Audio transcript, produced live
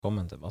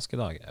Velkommen til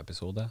Vaskedag,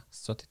 episode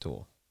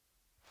 72.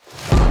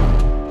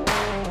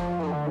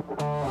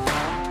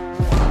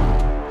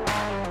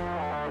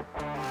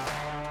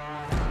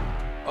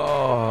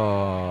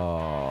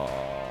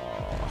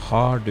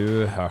 Har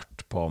du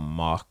hørt på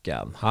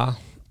maken, hæ?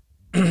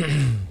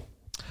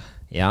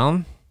 Ja,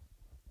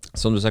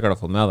 som du sikkert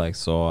har fått med deg,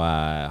 så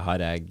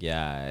har jeg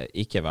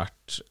ikke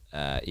vært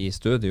i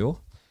studio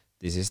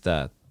de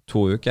siste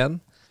 2 ukene.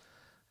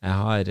 Jeg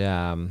har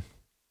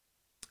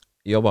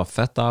jobbet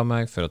fett av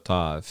meg for å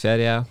ta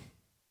ferie.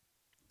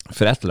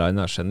 For et eller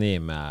annet geni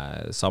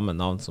med samme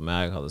navn som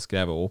jeg hadde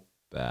skrevet opp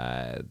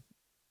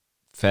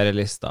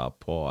ferielista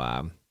på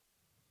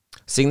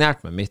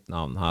signert med mitt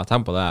navn. Har jeg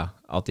tenkt på det,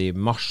 at i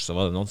mars så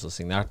var det noen som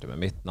signerte med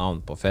mitt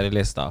navn på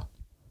ferielista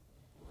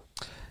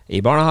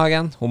i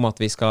barnehagen, om at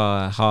vi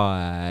skal ha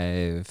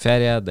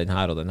ferie den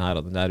her og den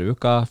her og den der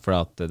uka, for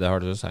at det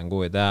hørtes ut som en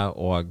god idé,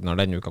 og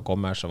når den uka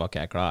kommer, så var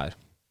ikke jeg klar.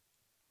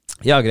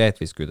 Ja,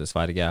 greit, vi skulle til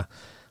Sverige.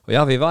 Og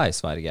ja, vi var i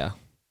Sverige.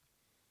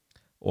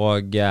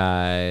 Og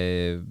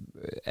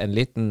en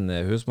liten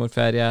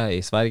husmorferie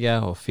i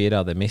Sverige, og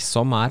firade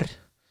midsommar.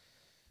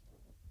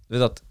 Du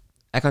vet at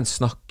jeg kan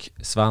snakke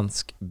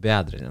svensk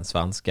bedre enn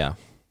svenske.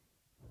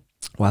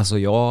 Och alltså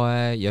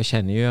jag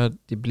känner ju att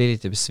det blir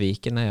lite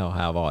besviken när jag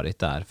har varit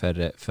där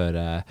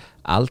för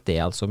allt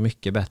är alltså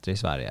mycket bättre i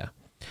Sverige.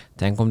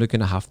 Tänk om du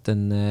kunde haft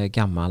en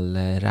gammal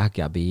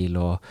raggarbil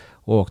och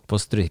åkt på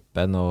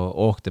strippen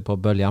och åkte på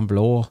Böljan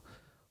Blå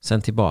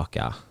sen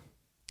tillbaka.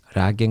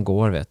 Raggen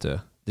går, vet du.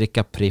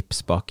 Dricka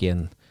Prips bak i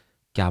en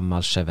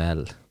gammal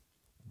Chevelle.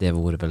 Det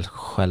vore väl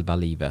själva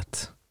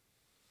livet.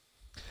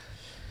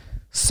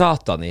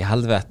 Satan i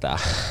helvete.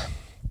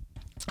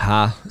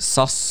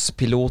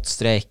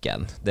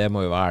 SAS-pilotstreiken, det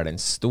må jo være den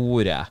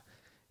store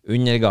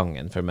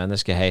undergangen for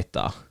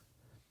menneskeheten.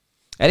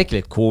 Er det ikke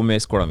litt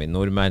komisk hvordan vi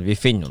nordmenn, vi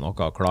finner jo noe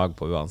å klage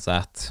på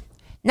uansett?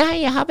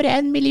 Nei, jeg har bare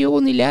 1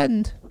 million i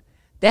lønn.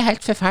 Det er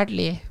helt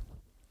forferdelig.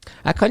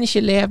 Jeg kan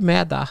ikke leve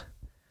med det.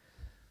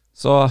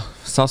 Så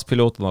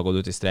SAS-piloten har gått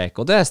ut i streik,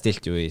 og det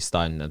stilte jo i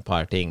stand et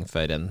par ting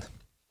for en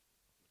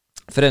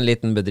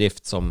liten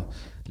bedrift som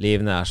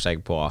livnær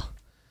seg på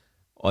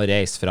å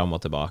reise fram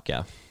og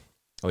tilbake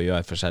og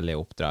gjøre forskjellige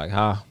oppdrag.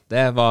 Ja,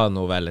 det var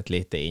nå vel et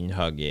lite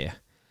innhøgg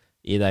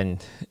i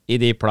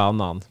de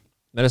planene.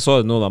 Men jeg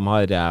så nå de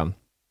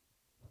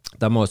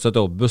må sette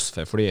opp buss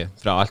for fly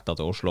fra Alta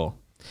til Oslo.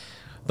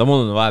 Da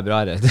må du være bra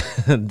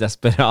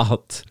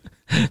desperat.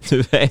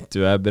 Du vet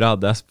du er bra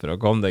desperat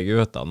å komme deg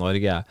ut av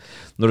Norge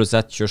når du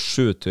sitter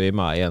 27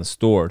 timer i en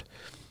stol,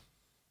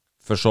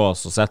 for så å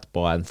sitte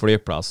på en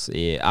flyplass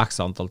i x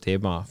antall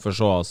timer, for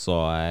så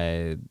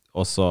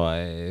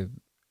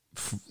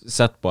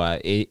sett på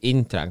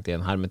inntrengt i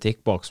en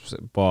hermetikkboks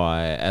på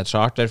et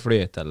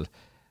charterfly til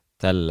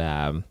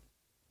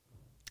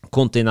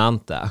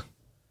kontinentet.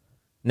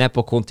 Ned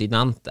på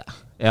kontinentet.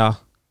 Ja,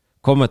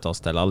 kommet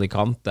oss til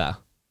Alicante,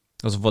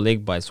 og så få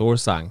ligge på en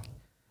solseng.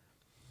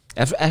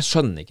 Jeg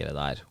skjønner ikke det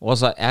der.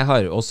 Også, jeg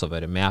har også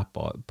vært med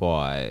på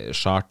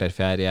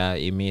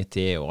charterferie i min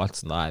tid og alt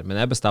sånt der, men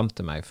jeg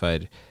bestemte meg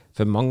for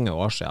mange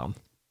år siden.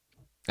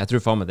 Jeg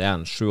tror faen meg det er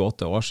en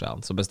 7-8 år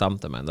siden, så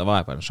bestemte jeg meg. Da var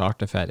jeg på en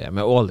charterferie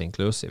med all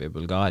inclusive i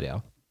Bulgaria.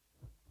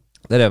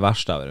 Det er det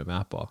verste jeg har vært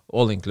med på.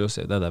 All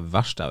inclusive, det er det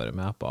verste jeg har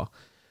vært med på.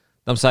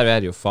 De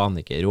serverer jo faen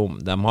ikke i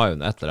rom. De har jo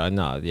et eller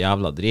annet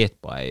jævla drit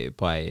på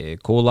ei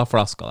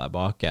colaflaske der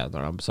bake, når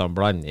de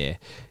blander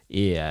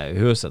i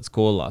husets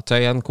cola.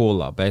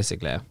 Tøyen-cola,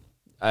 basically.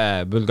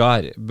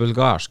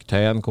 Bulgarsk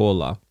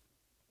Tøyen-cola.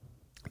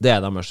 Det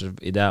er deres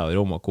idé av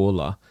rom og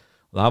cola.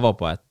 Og det her var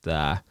på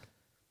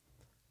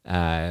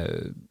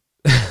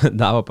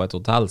det var på et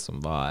hotell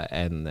som var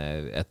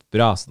et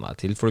bra sånn her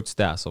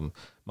tilfluktssted som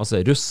masse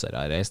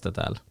russere reiste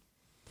til.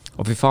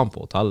 Og fy faen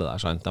på hotellet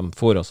der, sant? De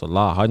for oss og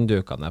la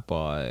handduker ned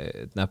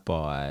på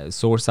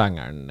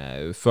solsengeren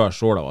før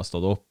sola var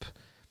stått opp,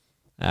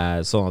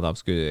 sånn at de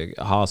skulle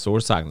ha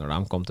solseng når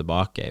de kom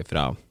tilbake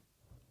fra,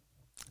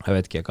 jeg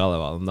vet ikke hva det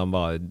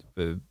var,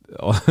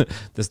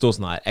 det stod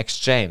sånn her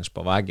exchange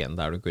på veggen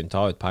der du kunne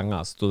ta ut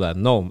penger, så stod det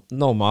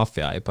no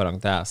mafia i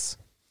parentes.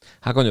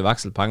 Her kan du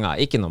veksle penger,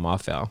 ikke noe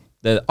mafia.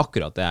 Det er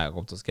akkurat det jeg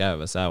kom til å skrive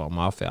hvis jeg var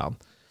mafiaen.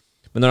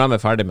 Men når de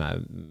er ferdig med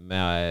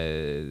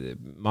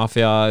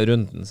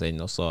mafiarunden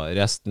sin, og så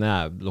rest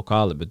ned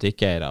lokale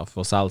butikkeiere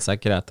for å selge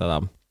sikkerhet til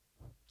dem,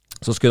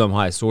 så skulle de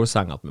ha en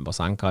solseng med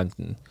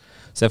bassengkanten.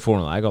 Så jeg får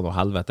noe, jeg ga noe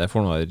helvete, jeg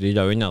får noe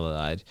rydda unna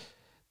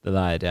det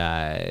der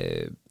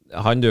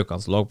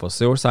handdukene som lå på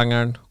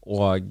solsengeren,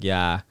 og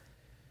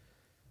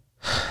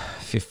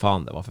fy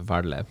faen, det var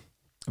forferdelig.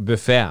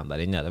 Buffeten der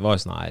inne, det var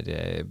jo sånn her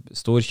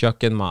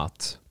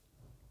storkjøkkenmat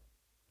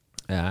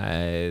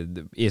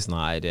i sånn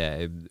her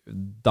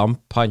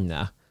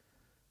damppanne.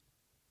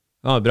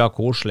 Det var bra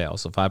koselig, og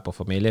så fer på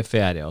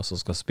familieferie, og så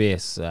skal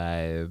spise,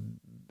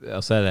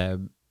 og så er det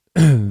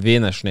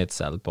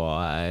wienerschnitzel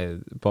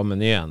på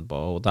menyen på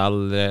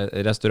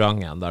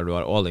hotellrestauranten, der du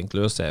har all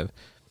inclusive.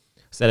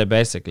 så det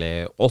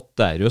basically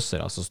 8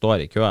 russere som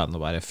står i køen og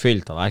bare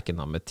fyller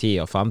tallerkenene med 10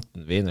 og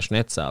 15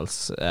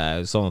 wienerschnitzels,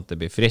 sånn at det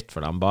blir fritt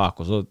for dem bak,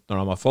 og så når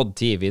de har fått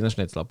 10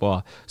 wienerschnitzler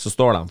på, så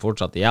står de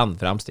fortsatt igjen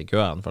fremst i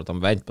køen for at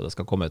de venter på at det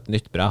skal komme et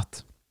nytt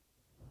brett.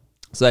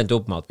 Så det endte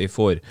opp med at vi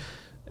får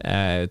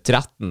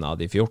 13 av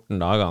de 14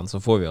 dagene så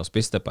får vi og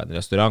spiste på en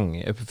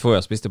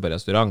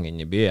restaurant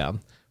inne i byen,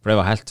 for det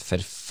var helt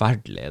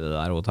forferdelig det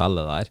der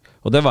hotellet der,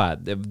 og det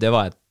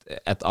var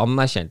et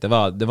anerkjent, det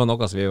var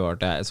noe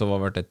som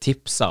var vært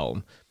tipsa om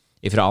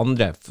fra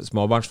andre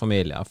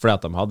småbarnsfamilier, fordi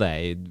at de hadde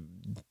en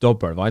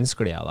dobbelt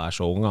vanskelig der,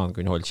 så ungene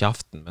kunne holde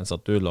kjeften mens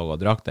at du lå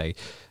og drakk deg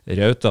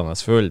rautende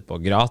full på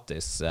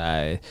gratis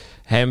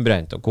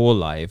heimbrent og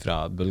cola fra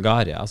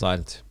Bulgaria,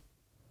 sant?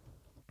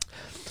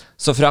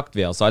 Så frakt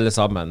vi oss alle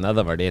sammen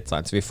nedover dit,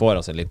 sant? Så vi får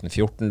oss en liten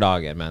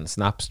 14-dager med en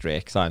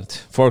snapstreak,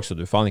 sant? Folk som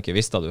du faen ikke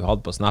visste at du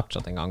hadde på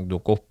Snapchat en gang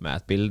dukket opp med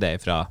et bilde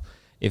fra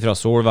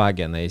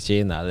solveggen i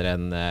Kina,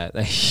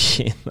 eller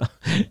Kina,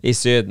 i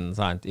Syden,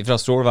 sant? Fra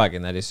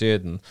solveggen i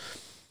Syden,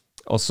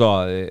 og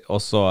så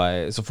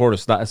får du,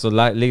 så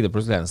ligger det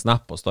plutselig en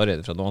snap på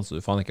story fra noen som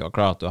du faen ikke var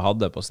klar at du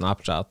hadde på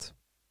Snapchat,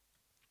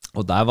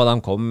 og der var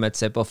de kommet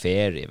seg på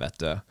ferie, vet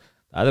du.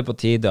 Der det på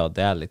tide å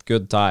dele litt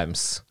good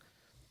times.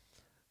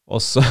 Og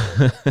så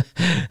har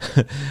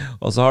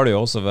det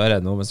jo også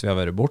vært, nå mens vi har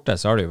vært borte,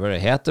 så har det jo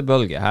vært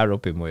hetebølge her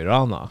oppe i Mo i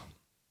Rana.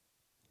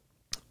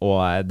 Og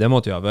det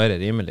måtte jo ha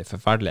vært rimelig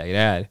forferdelige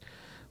greier.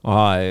 Å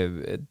ha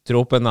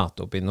tropenatt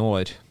oppe i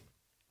nord.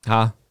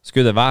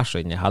 Skulle det være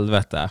så inn i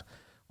helvete?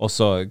 Og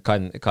så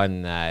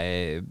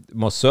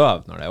må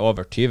sove når det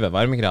over 20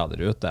 varmegrader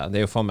ute.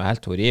 Det jo faen meg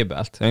helt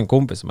horribelt. Det en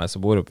kompis som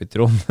bor oppe i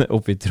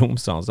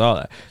Tromsø, han sa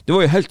det. Det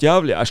var jo helt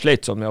jævlig, jeg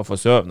sleit sånn med å få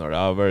sove når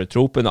det har vært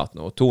tropenatt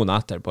nå, 2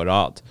 netter på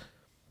rad.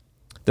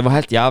 Det var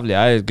helt jævlig,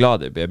 jeg glad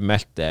det ble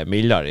meldt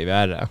mildere i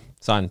været,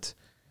 sant?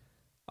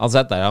 Han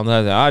sitter der, han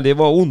sier, det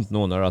var ondt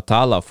nå når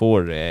Tala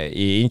for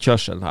i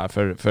innkjørselen her,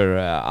 for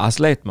jeg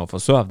sleit med å få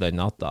sove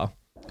den natta.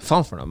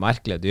 Faen for noe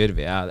merkelige dyr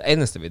vi Det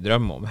eneste vi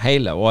drømmer om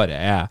hele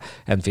året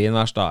en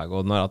finværsdag,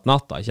 og når at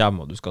natta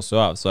kommer og du skal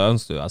sove, så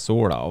ønsker du deg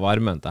sola og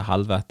varmen til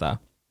helvete.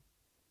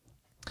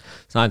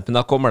 Sånn, men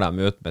da kommer de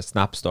ut med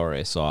Snap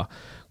Stories, og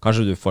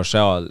kanskje du får se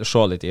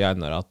litt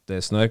igjen når at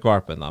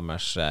snørkvalpen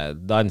deres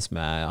dans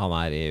med han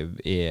her i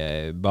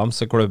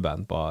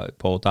Bamseklubben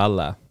på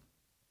hotellet.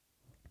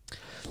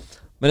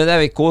 Men det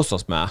vi koser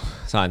oss med,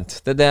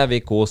 sant? Det det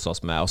vi koser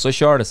oss med, og så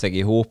kjører det seg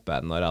i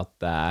hopen når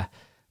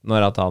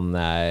at han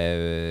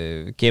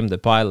Kim the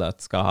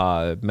Pilot skal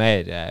ha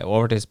mer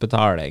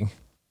overtidsbetaling,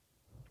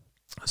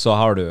 så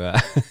har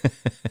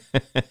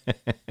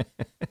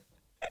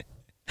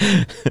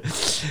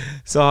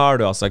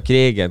du altså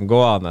krigen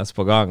gående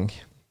på gang.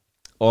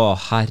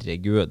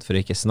 Herregud, for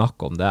ikke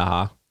snakke om det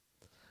her.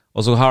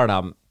 Og så har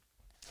de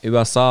i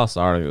USA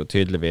så har de jo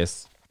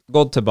tydeligvis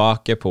gått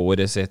tilbake på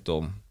ordet sitt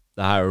om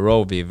det her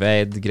Roe v.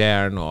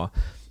 Wade-greier, og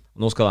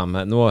nå skal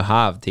de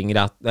heve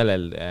tingrett,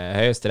 eller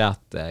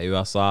høyesterett i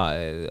USA,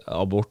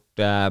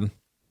 abort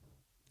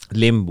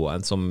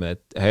limboen som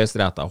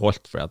høyesterett har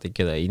holdt for at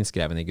ikke det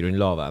innskrevet i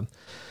grunnloven.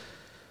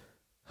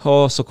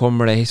 Og så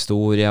kommer det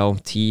historier om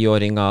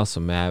 10-åringer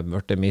som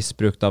blitt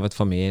misbrukt av et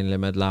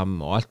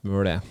familiemedlem og alt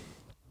mulig.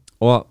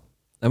 Og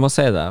jeg må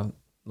si det,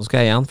 nå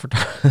skal jeg igjen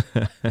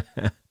fortelle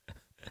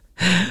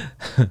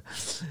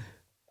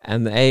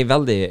en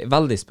veldig,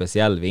 veldig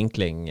spesiell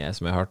vinkling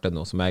som jeg hørte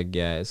nå, som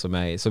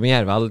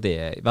gir veldig,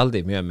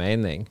 veldig mye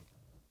mening.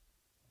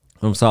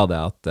 De sa det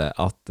at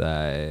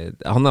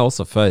han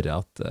også for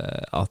at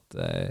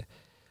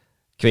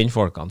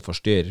kvinnfolkene får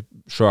styr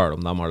selv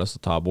om de har lyst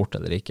til å ta abort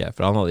eller ikke,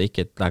 for han hadde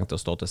ikke tenkt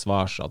å stå til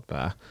svars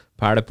med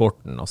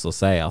perleporten og så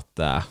si at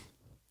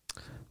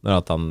når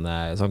at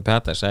Sankt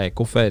Peter sier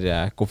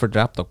hvorfor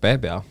drepte dere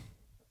babyer?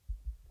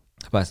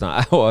 Bare sånn,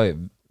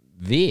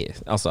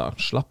 altså,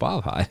 slapp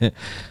av her.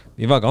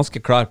 Vi var ganske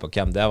klar på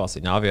hvem det var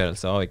sin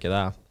avgjørelse, og ikke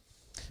det.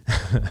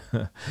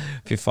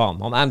 Fy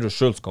faen, Andrew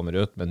Schultz kommer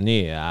ut med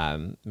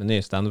ny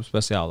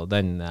stand-up-spesial, og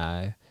den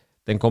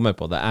kommer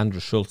på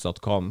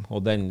theandrewschultz.com,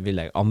 og den vil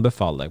jeg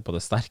anbefale deg på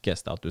det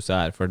sterkeste at du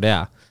ser, for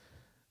det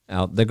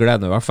gleder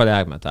nå i hvert fall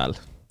jeg meg til.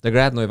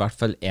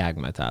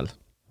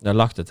 Jeg har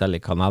lagt det til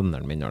i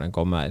kalenderen min når den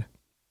kommer.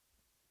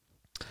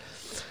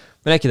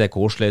 Men ikke det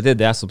koselig? Det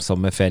det som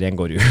sommerferien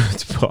går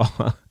ut på.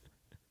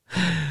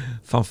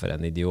 Faen for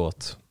en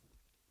idiot.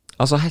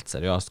 Altså helt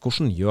seriøst,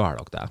 hvordan gjør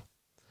dere det?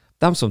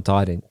 De som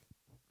tar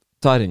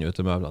inn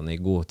utemøblene i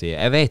god tid,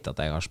 jeg vet at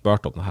jeg har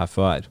spurt om det her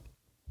før.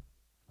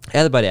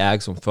 Det bare jeg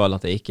som føler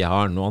at jeg ikke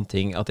har noen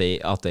ting, at jeg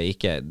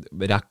ikke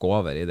rekker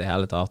over i det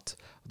hele tatt?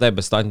 At jeg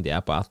bestandig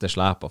på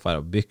etterslep og for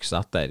å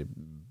bykse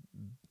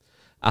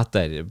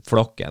etter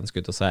flokken,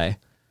 skulle jeg si.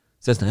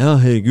 Så jeg sånn,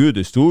 herregud,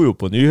 det stod jo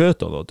på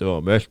nyhetene at det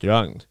var meldt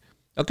regn.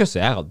 Akkurat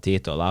så jeg hadde tid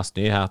til å lese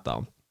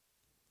nyhetene.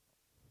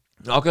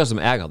 Akkurat som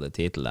jeg hadde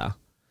tid til det,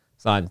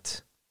 sant?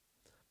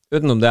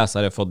 Utenom det så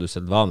har jeg fått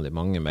usedvanlig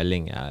mange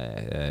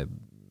meldinger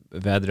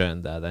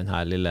vedrørende den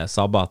her lille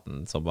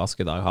sabbaten som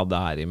Vaskedag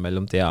hadde her i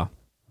mellomtida.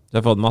 Så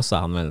jeg har fått masse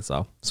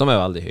henvendelser, som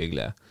veldig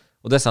hyggelige,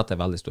 og det setter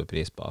jeg veldig stor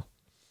pris på.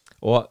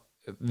 Og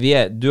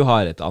du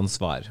har et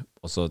ansvar,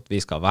 også at vi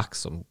skal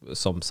vekse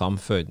som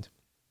samfunn.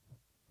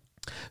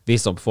 Vi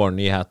som får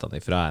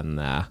nyhetene fra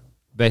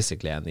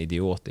basically en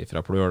idiot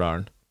fra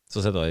Plurdalen,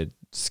 som sitter og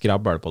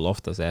skrabber på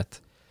loftet sitt.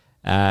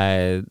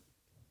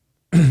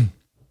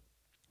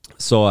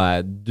 Så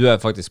du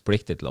faktisk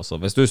pliktig til også.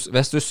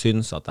 Hvis du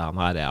synes at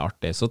dette her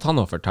artig, så ta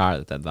nå og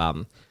fortell det til en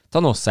venn.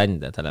 Ta nå og send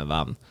det til en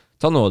venn.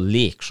 Ta nå og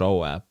like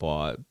showet på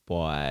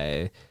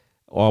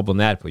og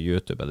abonnere på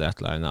YouTube eller et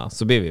eller annet,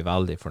 så blir vi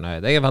veldig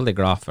fornøyd. Jeg veldig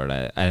glad for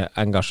det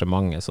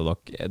engasjementet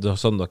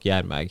som dere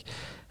gir meg.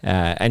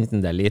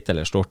 Enten det lite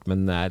eller stort,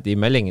 men de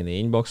meldingene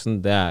i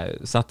innboksen, det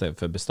setter jeg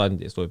for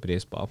bestandig stor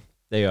pris på.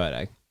 Det gjør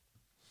jeg.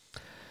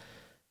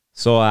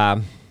 Så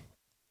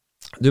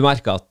du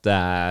merker at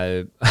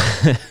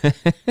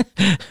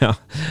ja.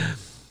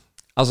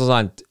 Altså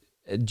sant,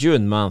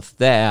 June month,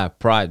 det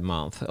Pride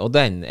month, og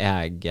den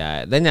jeg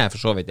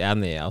for så vidt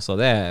enig i. Altså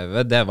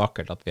det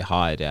vakkert at vi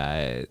har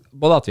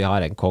både at vi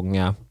har en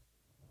konge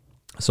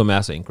som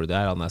så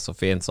inkluderende så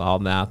fint så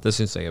han det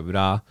synes jeg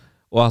bra,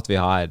 og at vi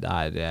har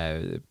der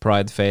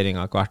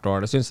Pride-feiringen hvert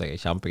år, det synes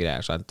jeg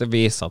kjempegreier, sant? Det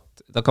viser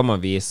at, da kan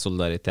man vise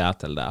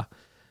solidaritet til det.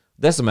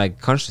 Det som jeg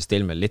kanskje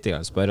stiller meg litt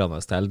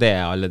spørrende til, det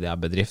alle de her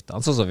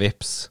bedriftene, sånn som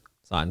Vipps,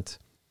 sant?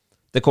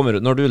 Det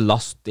kommer, når du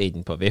laster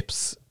inn på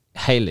Vipps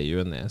hele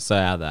juni,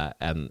 så det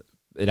en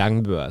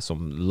regnbue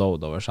som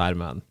load over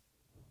skjermen.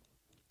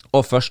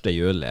 Og 1.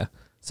 juli,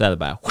 så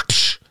det bare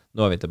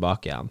nå vi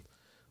tilbake igjen.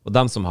 Og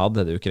dem som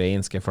hadde det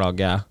ukrainske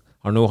flagget,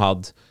 har nå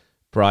hatt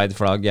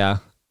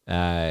Pride-flagget,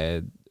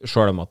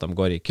 selv om at de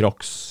går i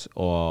Crocs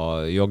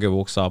og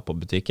joggebukser på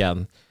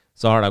butikken,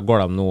 så går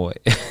de nå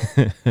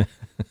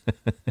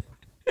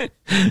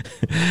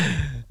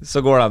så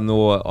går de nå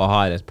og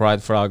har et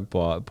Pride-flagg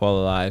på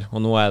det der,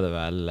 og nå det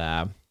vel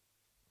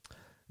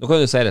nå kan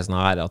du se det sånn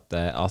her at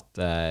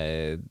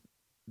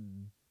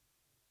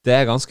det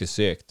ganske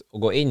sykt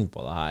å gå inn på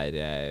det her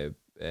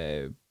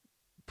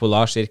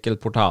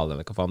Polarsirkelportalen,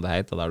 eller hva faen det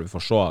heter, der du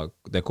får se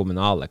det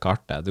kommunale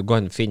kartet. Du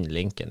kan finne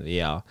linken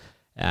via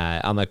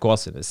NRK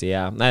sine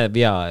sider,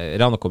 via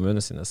Rana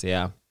kommune sine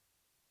sider.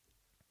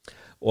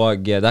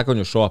 Og der kan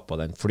du se på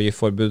den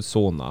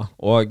flyforbudszona,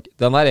 og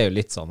den der jo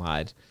litt sånn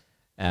her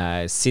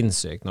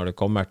sinnssykt når det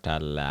kommer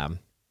til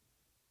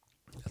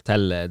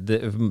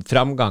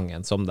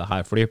framgangen som det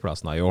her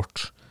flyplassen har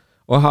gjort.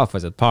 Og jeg har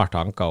faktisk et par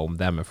tanker om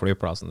det med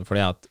flyplassen,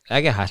 fordi at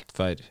jeg helt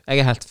for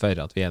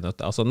at vi nødt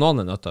til, altså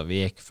noen nødt til å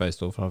vike for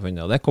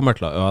storsamfunnet, og det kommer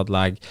til å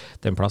ødelegge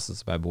den plassen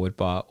som jeg bor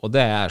på, og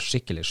det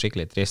skikkelig,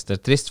 skikkelig trist.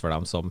 Det trist for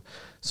dem som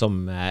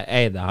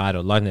det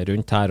her og landet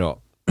rundt her og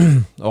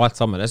alt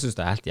sammen. Jeg synes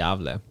det helt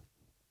jævlig.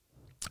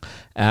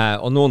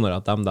 Og nå når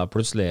at de da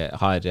plutselig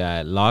har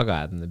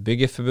laget en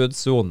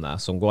byggeforbudszone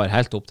som går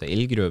helt opp til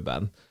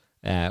ildgruben,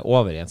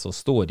 over i en så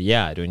stor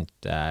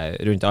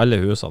rundt alle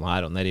husene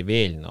her og nede i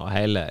bilen og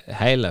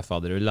hele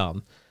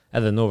faderullan,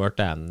 det nå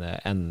vært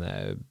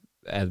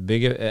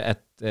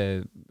et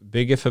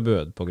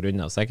byggeforbud på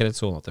grunn av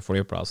sikkerhetszonen til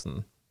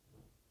flyplassen.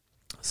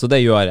 Så det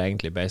gjør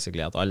egentlig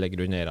basically at alle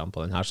grunneierne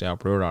på denne siden av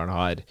Plurdalen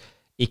har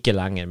ikke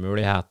lenger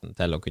muligheten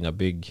til å kunne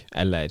bygge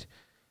eller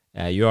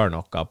gjøre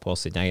noe på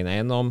sin egen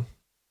eiendom,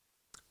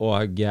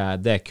 og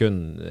det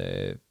kun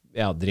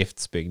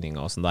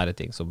driftsbygninger og sånne der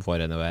ting som får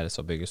renoveres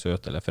og bygges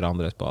ut eller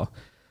forandres på,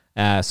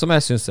 som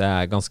jeg synes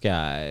ganske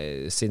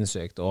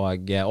sinnssykt,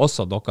 og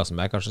også noe som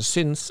jeg kanskje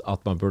synes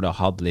at man burde ha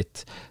hatt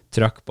litt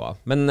trøkk på.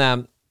 Men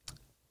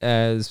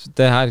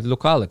det her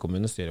lokale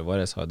kommunestyret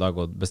vårt har i dag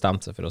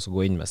bestemt seg for å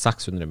gå inn med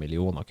 600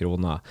 millioner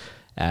kroner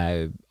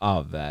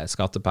av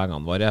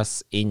skattepengene våre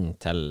inn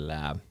til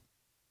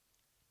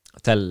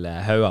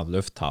Hauan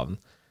lufthavn,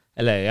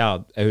 eller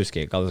jeg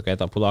husker ikke hva det skal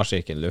hete,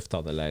 Polarsirkelen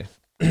lufthavn, eller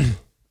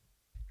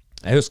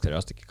jeg husker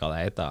ikke hva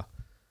det heter.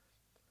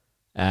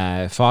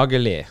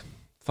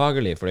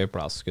 Fagerli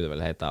flyplass skulle det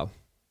vel hete.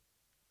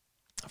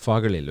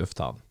 Fagerli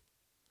lufthavn.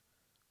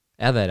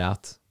 Det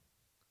rett?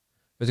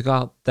 Vet du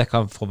hva? Det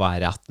kan få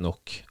være rett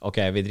nok. Ok,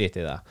 vi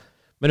driter i det.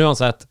 Men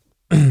uansett,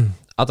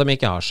 at de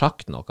ikke har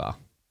sagt noe.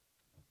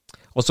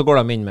 Og så går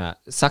de inn med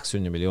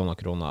 600 millioner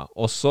kroner,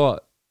 og så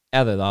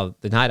det da,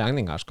 denne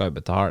regningen skal jo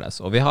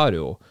betales, og vi har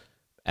jo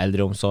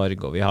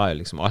eldreomsorg, og vi har jo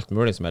liksom alt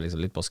mulig som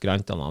liksom litt på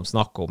skrantene, og de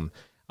snakker om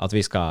at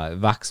vi skal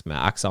vekse med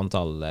x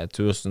antall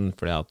 1000,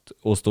 fordi at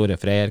store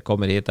Freyr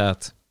kommer hit.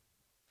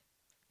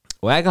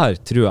 Og jeg har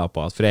trua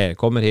på at Freyr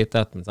kommer hit,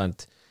 men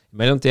sant, i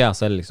mellomtiden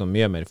så det liksom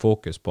mye mer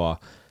fokus på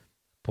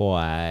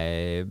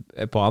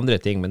andre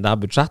ting, men det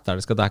her budsjettet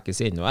det skal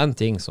dekkes inn, og en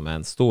ting som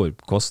en stor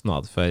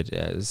kostnad for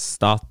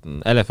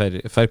staten, eller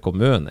for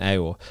kommunen,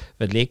 jo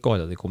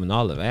vedlikehold av de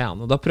kommunale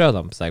veiene, og da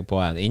prøver de seg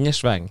på en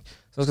innersveng,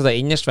 så skal ta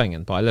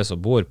innersvengen på alle som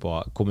bor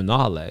på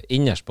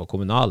innerst på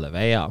kommunale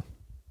veier,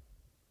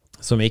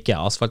 som ikke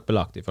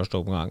asfaltbelagt i første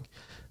omgang.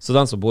 Så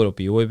de som bor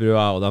oppe i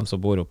Jordbrua, og de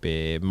som bor oppe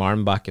i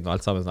Malmbekken og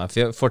alt sammen,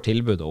 får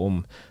tilbud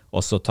om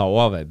å ta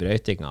over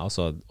brøytinga, og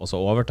så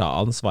overta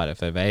ansvaret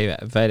for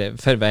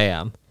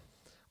veien.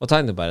 Og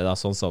tenk det bare da,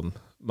 sånn som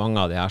mange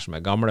av de her som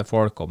gamle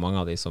folk, og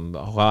mange av de som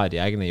har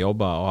egne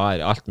jobber, og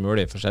har alt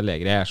mulig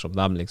forskjellige greier som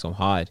de liksom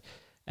har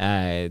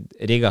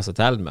rigget seg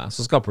til med,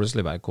 så skal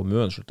plutselig bare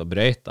kommunen slutte å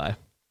brøyte der.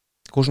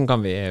 Hvordan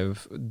kan vi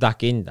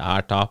dekke inn det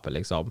her tapet,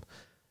 liksom?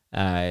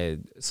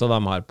 Så de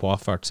har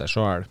påført seg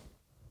selv.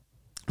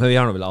 Men vi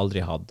har nå vel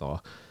aldri hatt noe.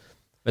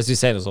 Hvis vi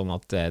ser noe sånn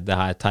at det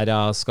her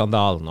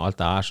terraskandalen og alt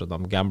det her, så de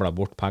gambler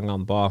bort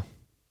pengene på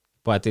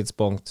et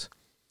tidspunkt.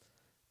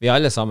 Vi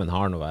alle sammen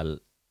har noe vel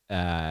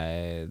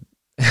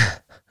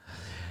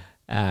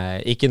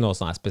ikke noe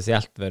sånn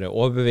spesielt vært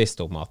overbevist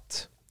om at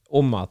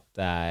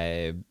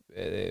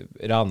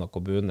Rana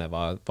kommune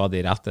var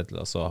de rette til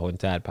å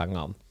håndtere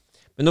pengene.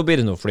 Men nå blir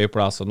det noe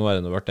flyplass, og nå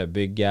det vært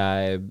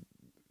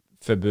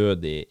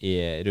byggeforbud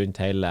rundt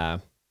hele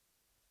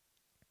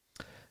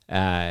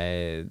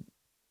det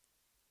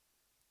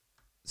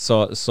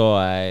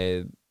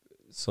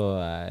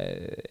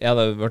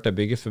har vært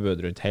byggeforbud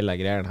rundt hele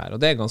greien her, og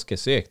det ganske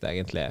sykt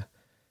egentlig,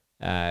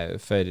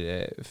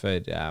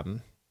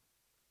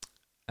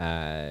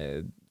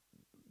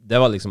 det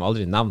var liksom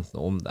aldri nevnt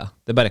noe om det.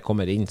 Det bare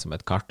kommer inn som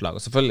et kartlag,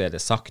 og selvfølgelig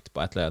det sagt på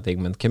et eller annet ting,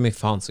 men hvem I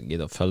faen som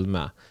gidder å følge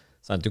med?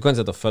 Sant? Du kan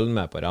sitte og følge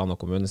med på Rana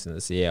kommune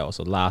sine sider, og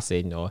så lese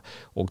inn og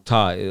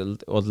ta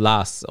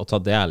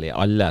del I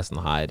alle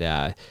sånne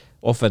her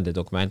offentlige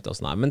dokumenter og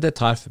sånn her, men det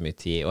tar for mye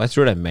tid, og jeg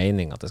tror det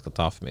meningen at det skal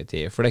ta for mye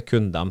tid, for det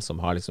kun dem som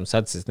har liksom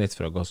sett sitt snitt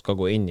for å skal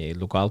gå inn I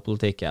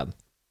lokalpolitikken,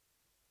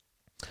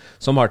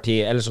 som har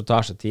tid, eller som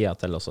tar seg tida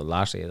til å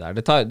lære seg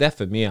det der. Det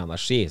for mye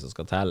energi som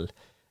skal til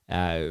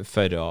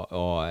for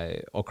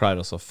å klare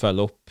å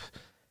følge opp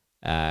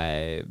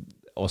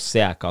og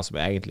se hva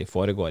som egentlig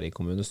foregår I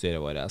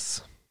kommunestyret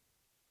vårt.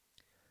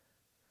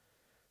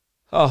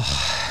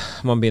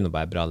 Man blir nå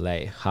bare bra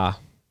lei.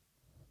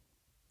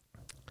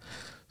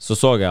 Så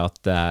jeg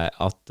at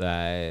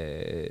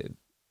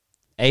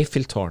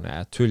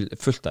Eiffeltårnet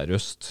fullt av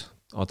rust,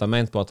 og at jeg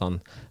mente på at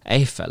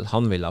Eiffel,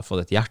 han ville ha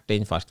fått et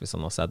hjerteinfarkt hvis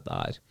han har sett det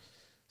her.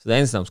 Så det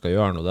eneste de skal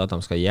gjøre nå, det at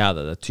de skal gi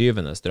det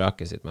 20.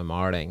 strøket sitt med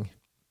maling,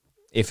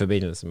 I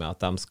forbindelse med at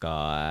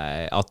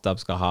de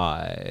skal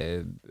ha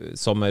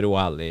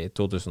sommer-OL I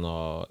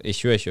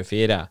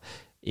 2024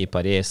 I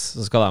Paris,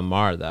 så skal de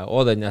male det,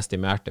 og den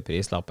estimerte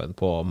prislappen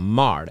på å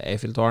male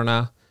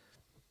Eiffeltårnet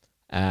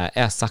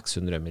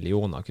 600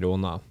 millioner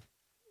kroner.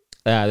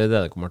 Det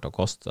det kommer til å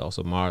koste, og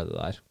så male det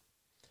der.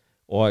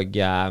 Og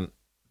jeg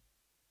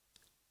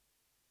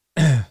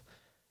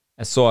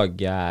så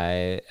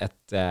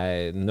et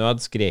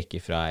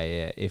nødskrik fra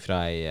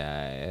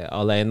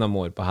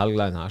alenemor på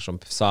Helgeland her, som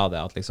sa det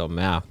at liksom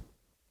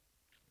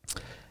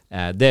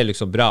det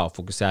liksom bra å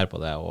fokusere på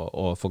det,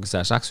 og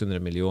fokusere 600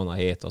 millioner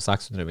hit og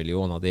 600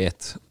 millioner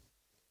dit.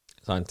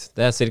 Sant?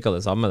 Det cirka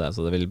det samme det,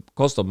 så det vil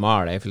koste å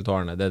male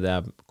Eiffeltårnet, det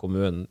det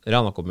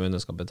Rana kommune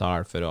skal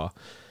betale for å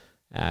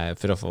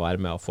få være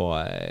med og få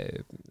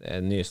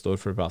en ny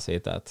storflyplass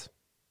hit.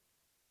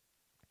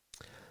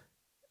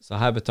 Så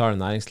her betaler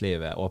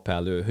næringslivet og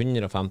PLU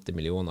 150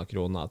 millioner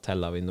kroner til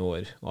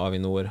Avinor, og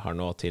Avinor har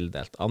nå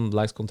tildelt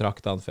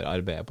anleggskontraktene for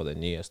arbeidet på den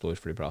nye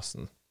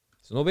storflyplassen.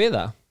 Så nå blir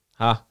det.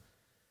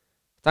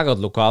 Tenk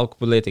at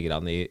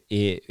lokalpolitikerne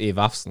I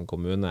Vefsn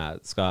kommune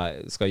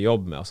skal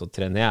jobbe med å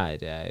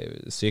trenere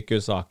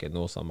sykehussaken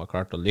nå som har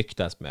klart å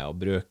lyktes med å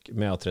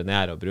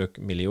trenere og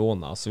bruke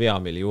millioner, så vi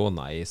har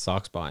millioner I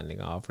saksbehandling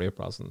av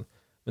flyplassen.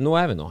 Men nå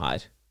vi nå her.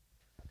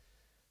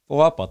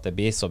 Får håpe at det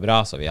blir så bra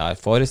som vi har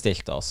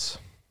forestilt oss.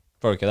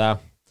 Får du ikke det?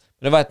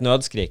 Men det var et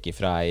nødskrik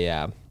fra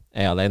en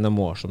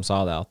alenemor som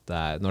sa det at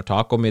når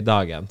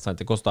tacomiddagen,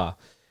 det kostet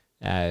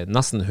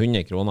nesten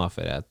 100 kroner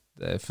for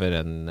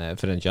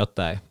en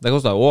kjøttdeig. Det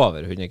kostet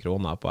over 100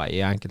 kroner I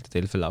enkelte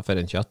tilfeller for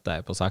en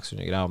kjøttdeig på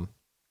 600 gram.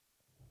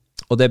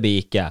 Og det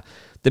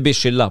blir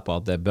skyldet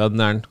på at det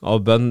bønderen,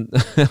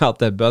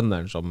 at det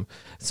bønderen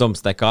som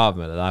stikker av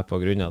med det der på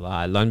grunn av det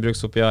her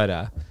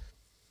landbruksoppgjøret.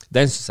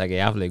 Den synes jeg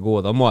jævlig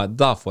god.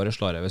 Da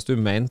foreslår jeg, hvis du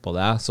mener på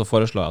det, så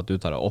foreslår jeg at du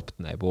tar og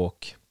åpner en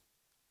bok.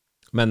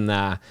 Men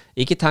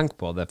ikke tenk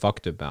på det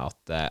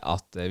faktumet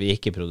at vi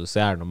ikke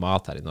produserer noe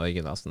mat her I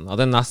Norge nesten.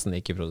 At det nesten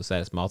ikke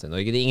produseres mat I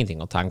Norge, det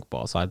ingenting å tenke på.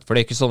 For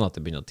det ikke sånn at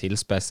det begynner å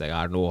tilspesse seg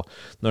her nå,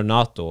 når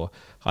NATO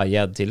har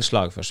gitt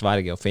tilslag for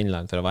Sverige og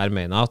Finland for å være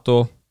med I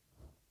NATO,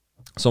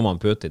 som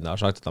Putin har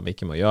sagt at de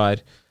ikke må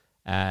gjøre.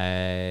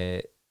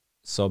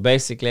 Så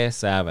basically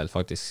så vel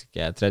faktisk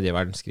tredje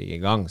verdenskrig I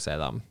gang, sier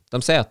de.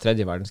 De sier at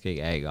tredje verdenskrig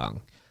I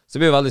gang. Så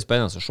det blir veldig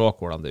spennende å se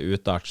hvordan det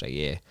utarter seg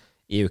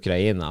I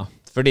Ukraina.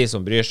 For de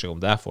som bryr seg om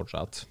det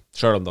fortsatt,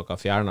 selv om dere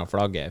fjerner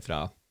flagget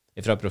fra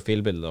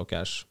profilbildet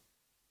deres,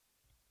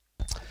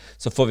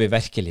 så får vi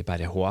virkelig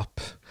bare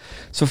håp.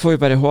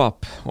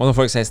 Og når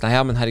folk sier sånn, ja,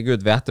 men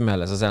herregud,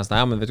 hvetemel, så sier han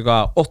sånn, ja, men vet du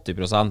hva,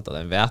 80% av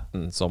den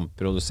hveten som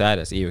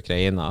produseres I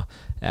Ukraina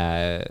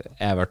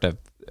vært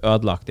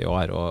ødelagt I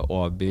år,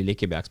 og vil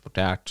ikke bli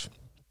eksportert.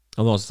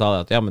 Og noen sa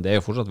det at, ja, men det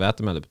jo fortsatt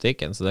hvetemel I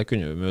butikken, så det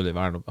kunne jo umulig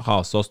ha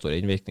så stor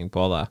innvirkning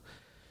på det.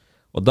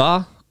 Og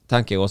da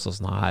tenker jeg også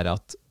sånn her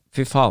at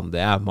fy faen,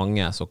 det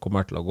mange som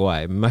kommer til å gå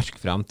en mørk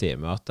fremtid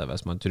I møte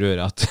hvis man tror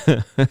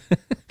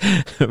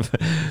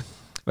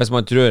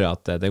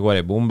at det går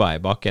en bombe I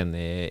bakken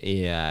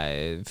I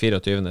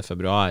 24.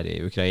 februar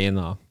I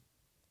Ukraina,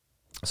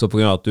 Så på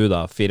grunn av at du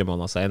da 4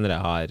 måneder senere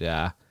har,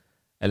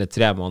 eller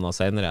 3 måneder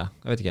senere,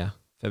 jeg vet ikke,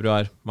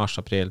 februar, mars,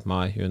 april,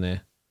 mai, juni,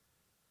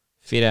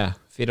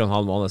 4,5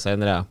 måneder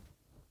senere,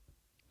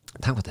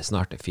 tenk på at det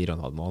snart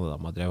 4,5 måneder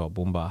man drev og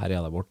bomba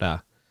herja der borte.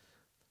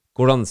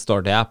 Hvordan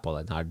står det på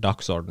den her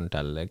dagsorden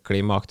til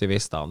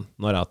klimaaktivistene?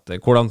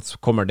 Hvordan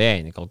kommer det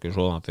inn i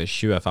kalkulasjonene for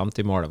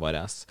 2050-målet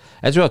vårt?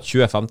 Jeg tror at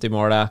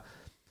 2050-målet,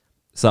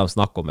 så de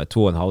snakker om med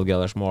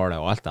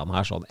 2,5-gradersmålet og alt det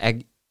her sånn,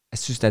 jeg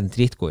synes det en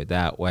dritgod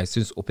idé, og jeg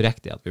synes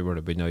oppriktig at vi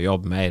burde begynne å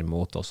jobbe mer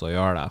mot oss og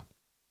gjøre det.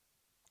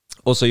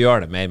 Og så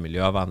gjøre det mer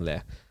miljøvennlig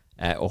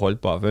å holde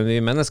på. For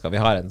vi mennesker,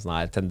 vi har en sånn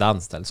her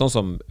tendens til, sånn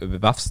som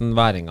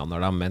Vefsenværingene,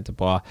 når de mente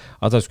på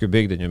at de skulle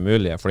bygge den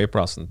umulige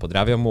flyplassen på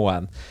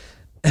Drevjamoen,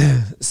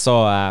 så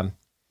er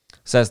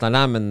det sånn,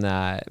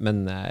 men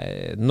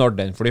når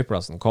den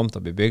flyplassen kom til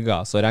å bli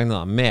bygget, så regnet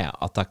de med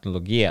at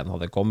teknologien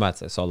hadde kommet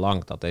seg så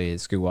langt at det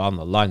skulle gå an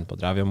å lande på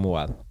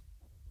Drevjamoen.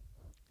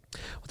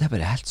 Og det er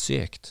bare helt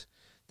sykt.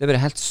 Det er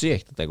bare helt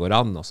sykt at det går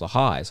an å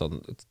ha en sånn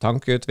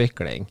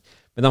tankeutvikling.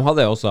 Men de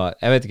hadde også,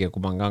 jeg vet ikke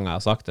hvor mange ganger jeg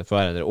har sagt det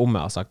før, eller om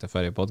jeg har sagt det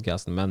før i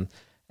podcasten, men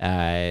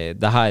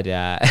det her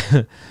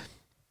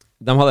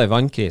de hadde en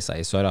vannkrise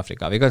i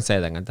Sør-Afrika. Vi kan si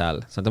det en gang til.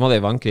 Så de hadde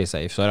en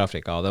vannkrise i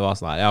Sør-Afrika, og det var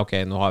sånn her, ja ok,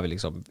 nå har vi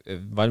liksom,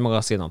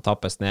 vannmagasinene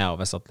tappes ned,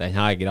 og hvis at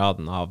denne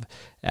graden av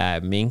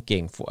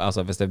minking,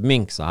 altså hvis det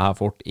minker så her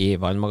fort i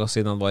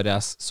vannmagasinene våre,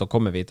 så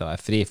kommer vi til å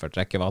være fri for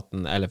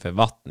drikkevatten, eller for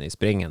vatten i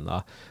springen da.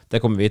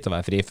 Det kommer vi til å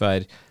være fri for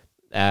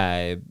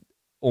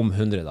om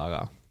 100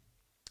 dager.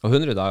 Og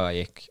 100 dager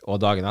gikk, og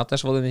dagen etter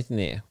så var det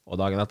 99, og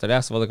dagen etter det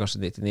så var det kanskje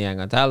 99 en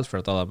gang til,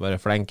 for at da hadde de bare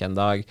flenk en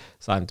dag,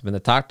 sant? Men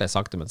det tærte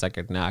sakte, men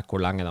sikkert ned hvor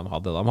lenge de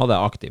hadde. De hadde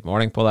aktiv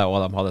måling på det, og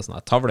de hadde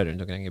sånne tavler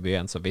rundt omkring i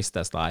byen, så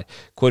visste sånn her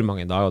hvor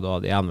mange dager du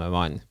hadde igjen med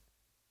vann.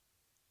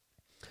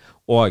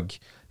 Og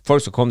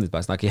folk som kom dit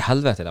bare snakke, i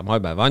helvete, de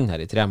har bare vann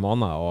her i 3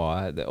 måneder,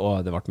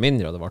 og det ble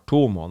mindre, og det ble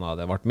 2 måneder, og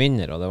det ble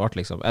mindre, og det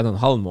ble liksom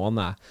 1,5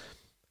 måned.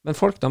 Men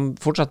folk, de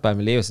fortsatte bare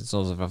med livet sitt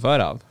sånn som fra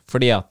før av,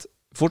 fordi at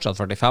fortsatt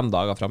 45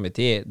 dager frem i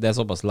tid, det er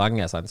såpass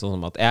lenge, sånn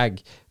som at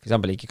jeg for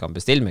eksempel ikke kan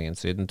bestille meg en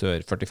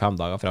sydentur 45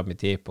 dager frem i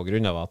tid på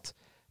grunn av at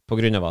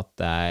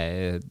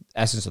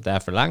jeg synes at det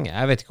er for lenge.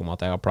 Jeg vet ikke om at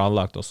jeg har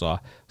planlagt å så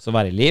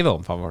være i livet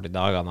om 45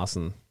 dager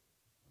nesten.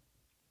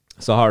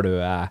 Så har du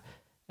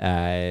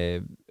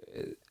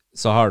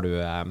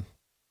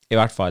i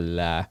hvert fall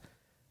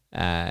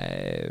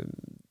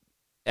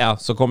ja,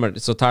 så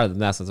tar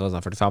det ned sånn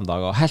 45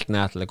 dager, og helt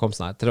ned til det kom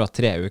sånn her, det var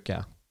 3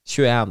 uker,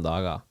 21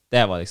 dager.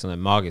 Det var liksom det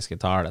magiske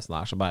tallet sånn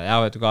her, så bare, ja,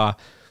 vet du hva,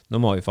 nå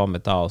må vi faen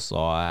meg ta oss,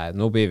 og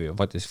nå blir vi jo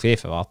faktisk fri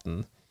for vatten.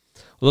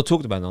 Og da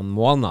tok det bare noen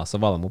måneder, så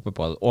var de oppe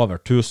på over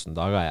 1000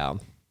 dager igjen.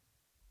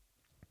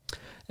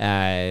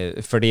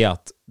 Fordi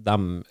at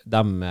de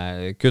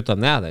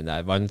kuttet ned den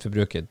der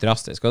vannforbruket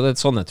drastisk, og det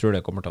er sånn jeg tror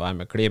det kommer til å være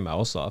med klima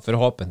også.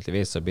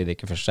 Forhåpentligvis så blir det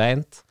ikke for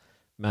sent,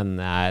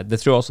 men det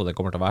tror jeg også det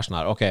kommer til å være sånn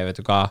her, ok,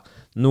 vet du hva,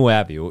 nå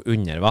er vi jo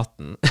under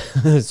vatten,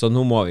 så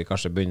nå må det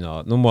kanskje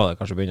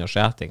begynne å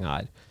skje ting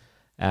her.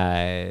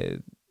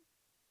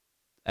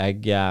 Jeg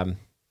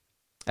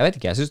vet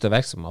ikke, jeg synes det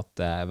virker som at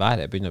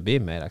været begynner å bli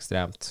mer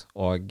ekstremt,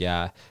 og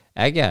jeg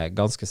er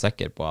ganske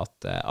sikker på at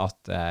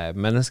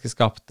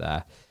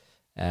menneskeskapte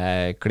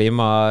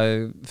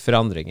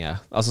klimaforandringer,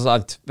 altså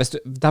sant, hvis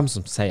dem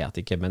som sier at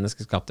ikke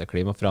menneskeskapte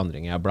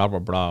klimaforandringer, bla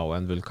bla bla, og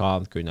en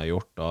vulkan kunne ha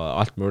gjort, og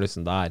alt mulig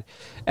sånn der,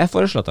 jeg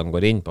foreslår at de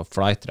går inn på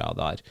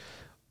Flightradar,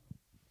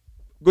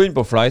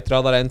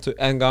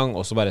 en gang,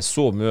 og så bare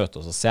zoom ut,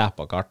 og så se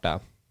på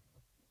kartet.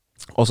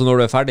 Og så når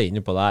du er ferdig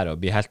inne på der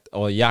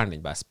og hjernen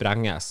din bare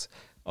sprenges,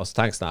 og så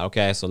tenker sånn her, ok,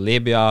 så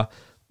Libya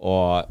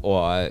og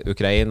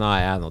Ukraina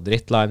er noe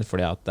drittland,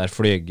 fordi at der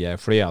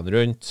flyene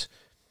rundt.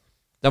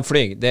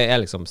 Det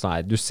er liksom sånn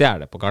her, du ser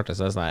det på kartet,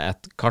 så er det sånn her,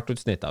 et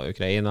kartutsnitt av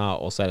Ukraina,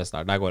 og så er det sånn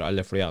her, der går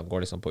alle flyene,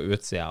 går liksom på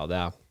utsida, og det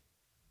er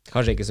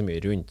kanskje ikke så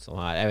mye rundt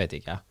sånn her, jeg vet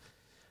ikke.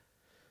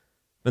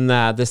 Men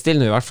det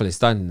stiller i hvert fall i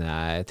stand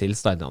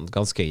tilstandene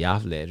ganske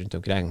jævlig rundt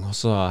omkring, og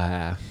så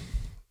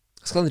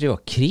skal han drive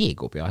og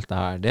krige opp i alt det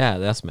her? Det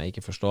er det som jeg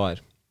ikke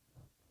forstår.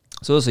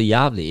 Så det så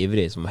jævlig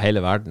ivrig som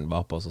hele verden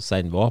var på å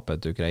sende våpen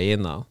til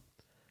Ukraina,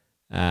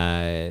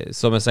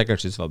 som jeg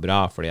sikkert synes var bra,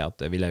 fordi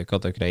at jeg ville ikke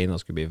at Ukraina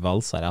skulle bli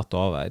valsa rett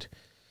over.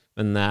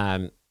 Men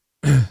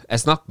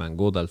jeg snakker med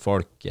en god del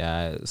folk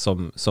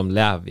som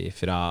lever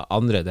fra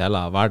andre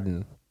deler av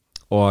verden,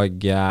 og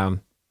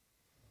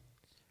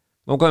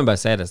man kan jo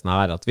bare si det sånn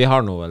her, at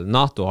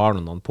NATO har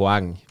noen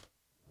poeng,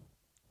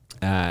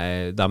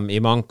 i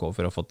Manko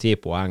for å få 10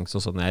 poeng,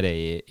 sånn som nede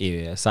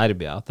i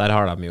Serbia. Der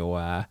har de jo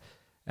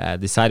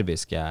de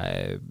serbiske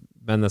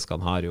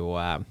menneskene har jo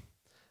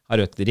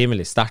et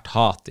rimelig sterkt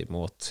hat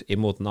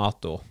imot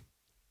NATO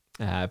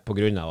på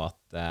grunn av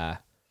at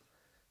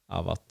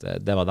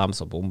det var dem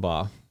som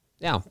bomba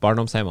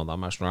barndomshjemmene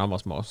deres når de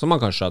var små. Så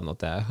man kan skjønne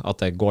at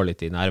det går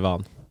litt i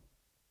nervene.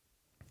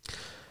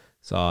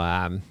 Så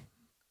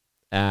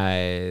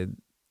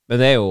Men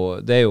det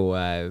er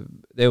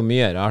jo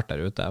mye rart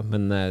der ute.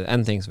 Men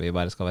en ting som vi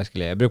bare skal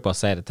virkelig jeg bruker bare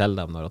å si det til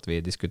dem når at vi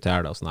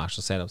diskuterer det og sånn her,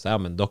 så sier de ja,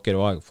 men dere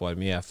også får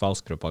mye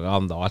falsk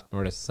propaganda og alt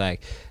mulig, så sier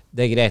jeg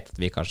det er greit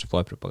at vi kanskje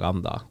får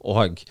propaganda,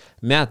 og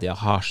media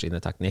har sine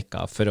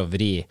teknikker for å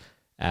vri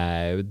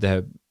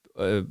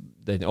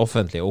den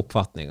offentlige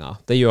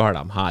oppfatningen. Det gjør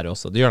de her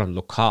også, det gjør de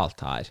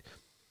lokalt her.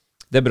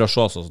 Det bør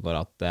ses også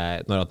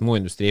når at Mo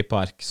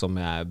Industripark, som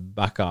er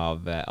backa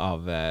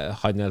av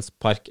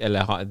Handelspark,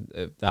 eller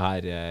det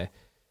her,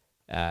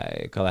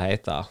 hva det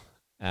heter,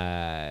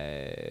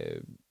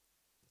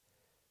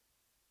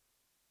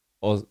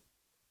 og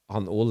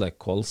han Ole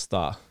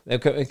Kolstad,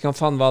 hva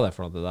faen var det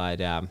for noe,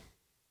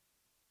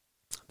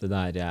 det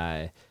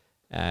der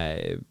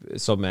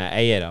som er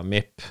eier av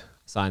MIP,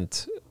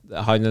 sant?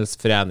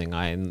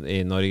 Handelsforeningen i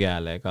Norge,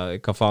 eller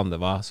hva faen det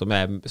var, som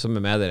er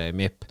med dere i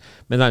MIP.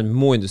 Men den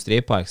Mo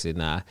Industripark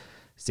sine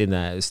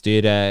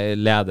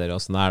styreleder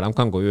og sånn der, de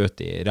kan gå ut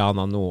i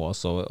Rana nå og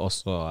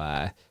så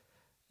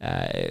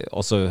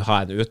ha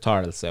en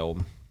uttalelse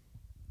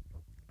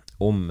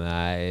om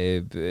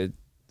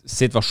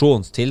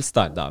situasjonens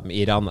tilstand da,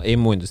 i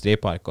Mo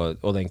Industripark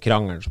og den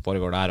krangelen som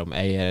foregår der om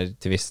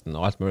eiertvisten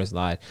og alt mulig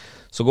sånn der,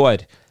 så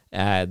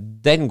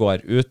den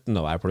går uten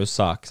å være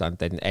plussak, sant?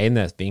 Den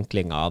ene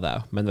vinklingen av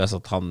det, men hvis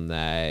at han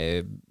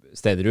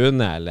Stein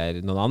Rune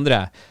eller noen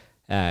andre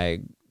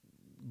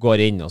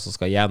går inn og så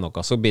skal gi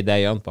noe, så blir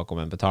det gjemt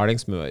bakom en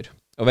betalingsmur.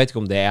 Og vet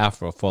ikke om det er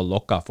for å få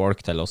lokket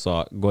folk til å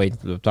gå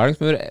inn på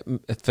betalingsmur,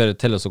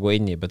 til å gå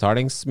inn i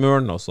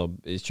betalingsmuren og så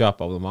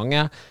kjøpe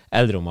abonnementet,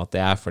 eller om at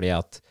det er fordi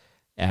at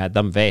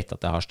de vet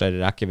at det har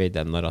større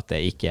rekkevidde når at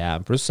det ikke er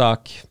en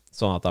plussak,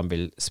 sånn at de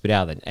vil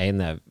spre den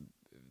ene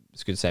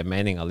skulle si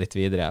meningen litt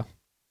videre.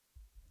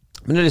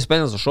 Men det er litt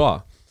spennende å se,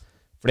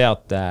 fordi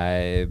at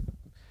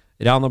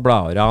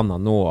Ranablad og Rana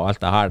nå og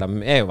alt det her, de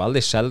er jo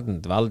veldig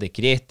sjeldent veldig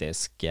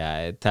kritisk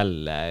til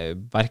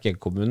hverken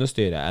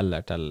kommunestyret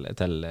eller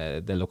til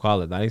det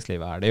lokale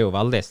næringslivet her. Det er jo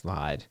veldig sånn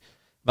her,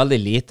 veldig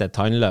lite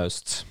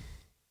tannløst.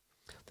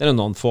 Det er jo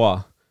noen få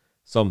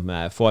som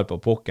får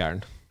på pukkelen,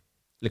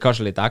 eller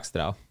kanskje litt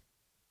ekstra.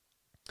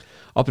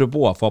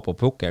 Apropos å få på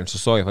pukkelen,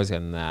 så jeg faktisk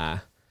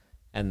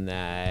en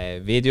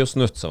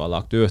videosnutt som var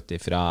lagt ut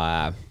ifra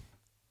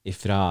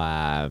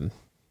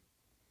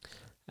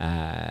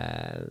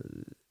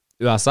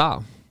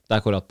USA, der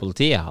hvor at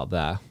politiet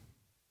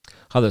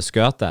hadde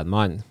skjøtet en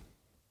mann.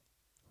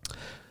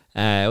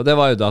 Og det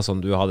var jo da som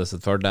du hadde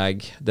sett for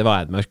deg. Det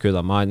var en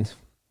mørkhudet mann,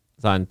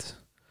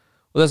 sant?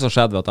 Og det som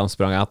skjedde var at de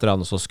sprang etter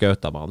han, og så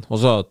skjøt de han. Og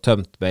så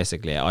tømte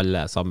basically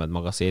alle sammen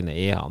magasinet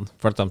i han,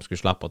 for at de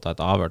skulle slippe å ta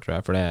et avhør, tror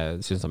jeg, for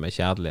det synes de er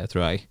kjedelig,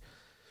 tror jeg.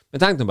 Men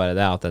tenk nå bare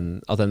det, at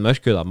en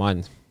mørkhudet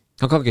mann,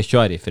 han kan ikke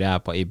kjøre i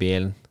fred i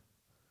bilen.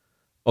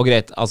 Og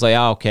greit, altså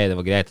ja, ok, det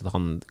var greit at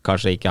han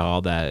kanskje ikke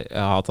at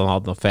han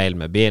hadde noe feil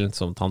med bilen,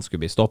 som at han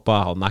skulle bli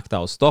stoppet, han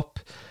nektet å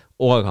stoppe,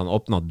 og han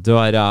åpnet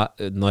døra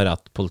når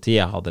at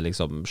politiet hadde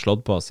liksom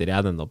slått på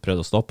sirenen og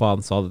prøvd å stoppe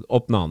han, så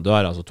åpnet han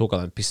døra, så tok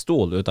han en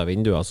pistol ut av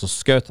vinduet, og så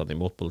skjøt han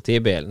imot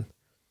politibilen.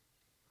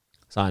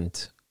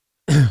 Sant?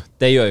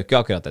 Det gjør jo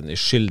ikke akkurat en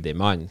uskyldig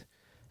mann,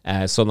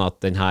 sånn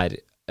at den her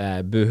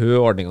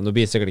buhu-ordningen, nå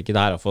blir sikkert ikke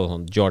det her å få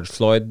sånn George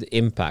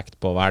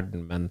Floyd-impact på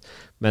verden,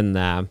 men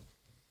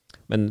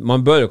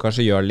man bør jo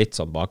kanskje gjøre litt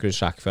sånn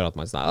bakgrunnssjekk for at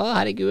man sier,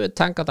 herregud,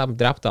 tenk at de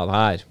drepte han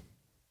her.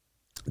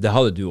 Det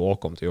hadde du også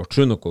kommet til å gjøre.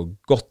 Tror noe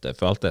godt det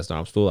føltes når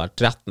de stod der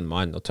 13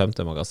 mann og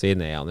tømte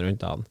magasinet i han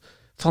rundt han.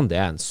 Fan, det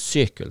er en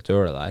syk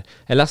kultur det der.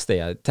 Jeg leste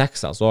i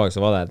Texas også,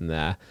 så var det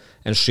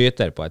en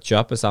skyter på et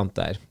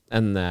kjøpesenter,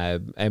 en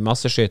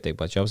masseskyting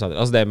på et kjøpesenter.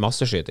 Altså det er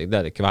masseskyting, det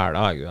er det hver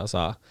dag,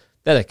 altså.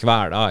 Det er det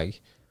hver dag.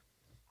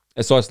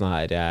 Jeg så sånn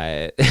her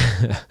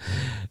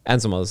en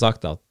som hadde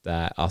sagt at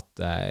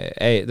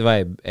det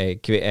var en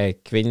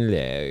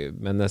kvinnelig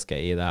menneske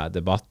i det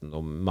debatten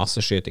om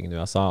masseskytingen i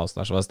USA og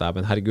sånn, så var det,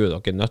 men herregud,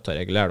 dere er nødt til å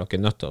regulere, dere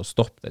er nødt til å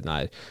stoppe den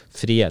her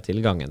frie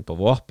tilgangen på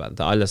våpen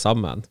til alle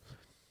sammen.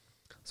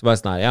 Så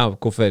bare sånn her, ja,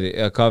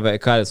 hva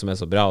er det som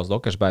er så bra hos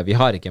dere? Så bare, vi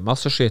har ikke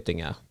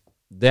masseskytinger.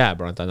 Det er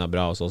blant annet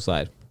bra hos oss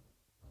her.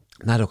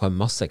 Nei, dere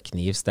har masse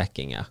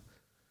knivstekkinger.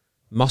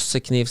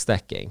 Masse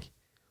knivstekking.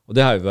 Og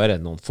det har jo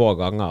vært noen få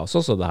ganger.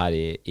 Sånn som det her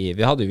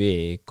vi hadde jo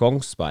i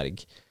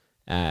Kongsberg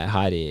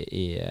her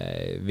i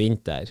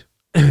vinter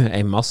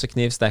en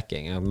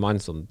masseknivstekking. En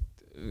mann som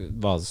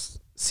var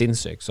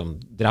sinnssyk, som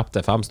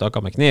drepte 5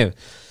 stykker med kniv.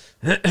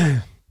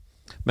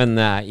 Men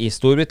i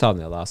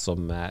Storbritannia da,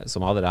 som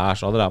hadde det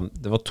her, så hadde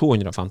det var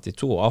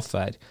 252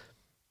 offer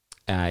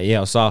i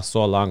USA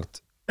så langt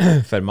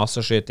for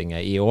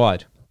masseskytinger i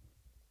år.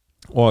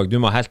 Og du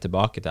må helt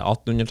tilbake til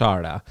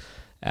 1800-tallet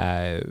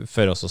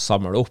for å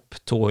samle opp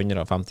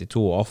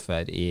 252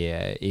 offer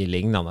i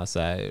lignende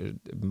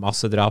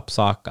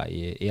massedrapsaker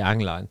i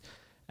England.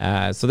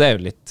 Så det er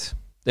jo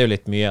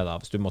litt mye da,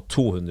 hvis du må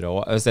 200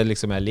 år, hvis det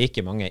liksom er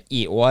like mange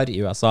i år i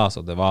USA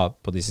som det var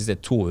på de siste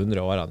 200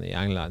 årene i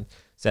England,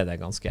 så er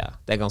det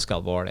ganske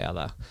alvorlig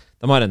det.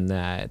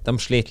 De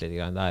sliter litt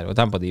grann der, og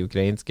tenk på de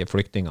ukrainske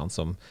flyktningene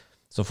som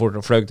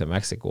fløy til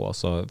Mexico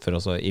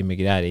for å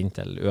immigrere inn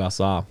til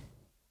USA.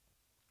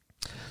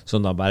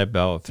 Sånn da bare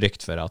bør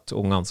frykt for at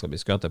ungene skal bli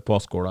skjøtet på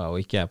skolen og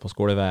ikke på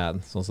skoleveien,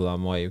 sånn som de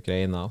må i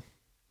Ukraina.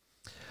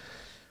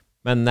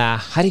 Men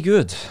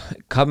herregud,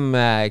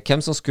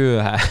 hvem som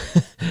skulle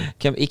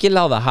ikke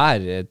la det her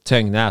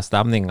tynge ned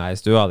stemningen i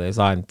stua di,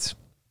 sant?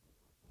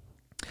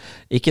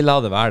 Ikke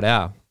la det være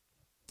det.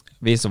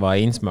 Vi som var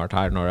innsmørt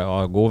her når det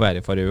var godvær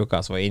i forrige uke,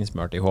 så var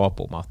innsmørt i håp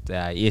om at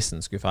isen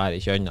skulle fære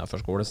i kjønna for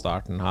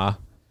skolestarten. Ha.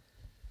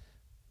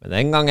 Men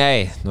en gang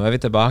nå vi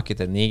tilbake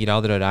til 9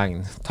 grader og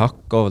regn.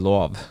 Takk og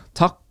lov.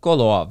 Takk og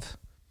lov.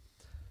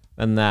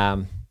 Men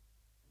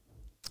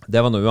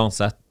det var noe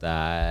uansett det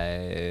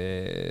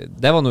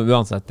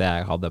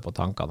jeg hadde på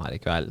tankene her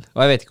i kveld. Og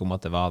jeg vet ikke om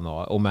at det var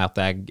noe, om at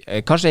jeg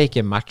kanskje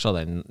ikke matcha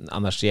den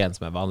energien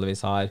som jeg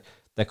vanligvis har.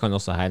 Det kan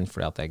også hende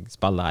fordi at jeg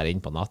spiller her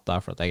inn på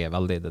natta, for at jeg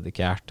veldig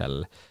dedikert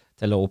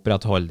til å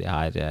opprettholde de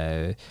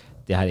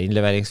her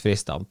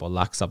innleveringsfristene på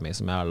leksa mi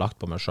som jeg har lagt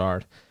på meg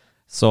selv.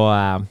 Så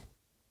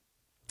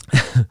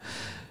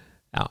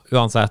ja,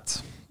 uansett.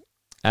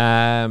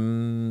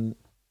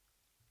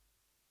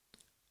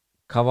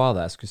 Hva var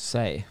det jeg skulle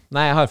si?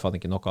 Nei, jeg har faen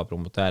ikke noe å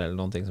promotere eller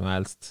noen ting som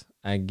helst.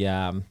 Jeg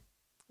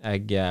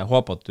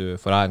håper at du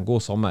får ha en god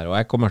sommer, og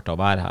jeg kommer til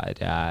å være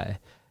her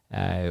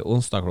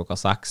onsdag klokka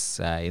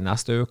 6 i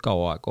neste uke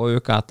og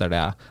uka etter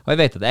det. Og jeg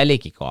vet at jeg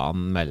liker ikke å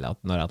anmelde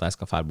når jeg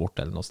skal fære bort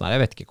eller noe sånt.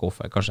 Jeg vet ikke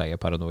hvorfor. Kanskje jeg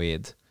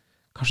paranoid.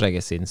 Kanskje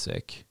jeg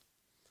sinnssyk.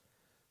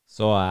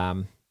 Så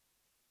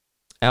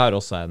jeg har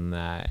også en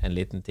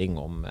liten ting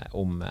om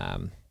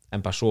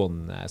en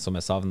person som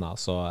er savnet,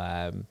 så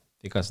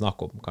vi kan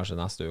snakke om kanskje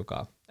neste uke.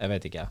 Jeg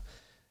vet ikke.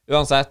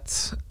 Uansett,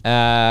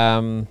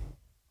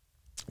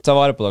 ta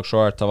vare på dere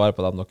selv, ta vare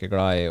på dem dere er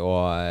glad i, og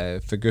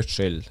for Guds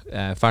skyld,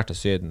 fær til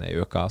Syden i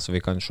uka, så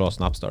vi kan se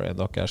Snap-storyen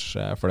deres,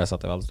 for det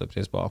setter jeg veldig stor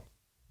pris på.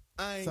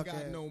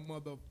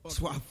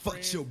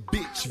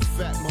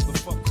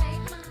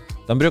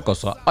 De bruker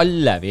også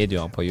alle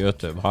videoene på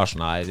YouTube, har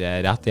sånne her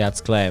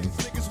rettighetsclaim.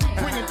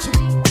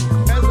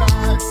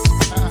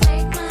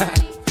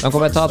 De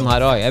kommer ta den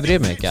her også, jeg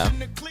bryr meg ikke.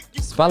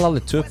 Spill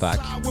alle Tupac.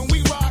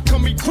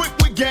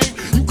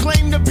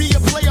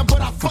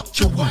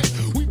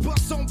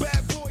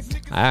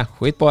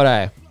 Skit på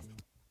deg.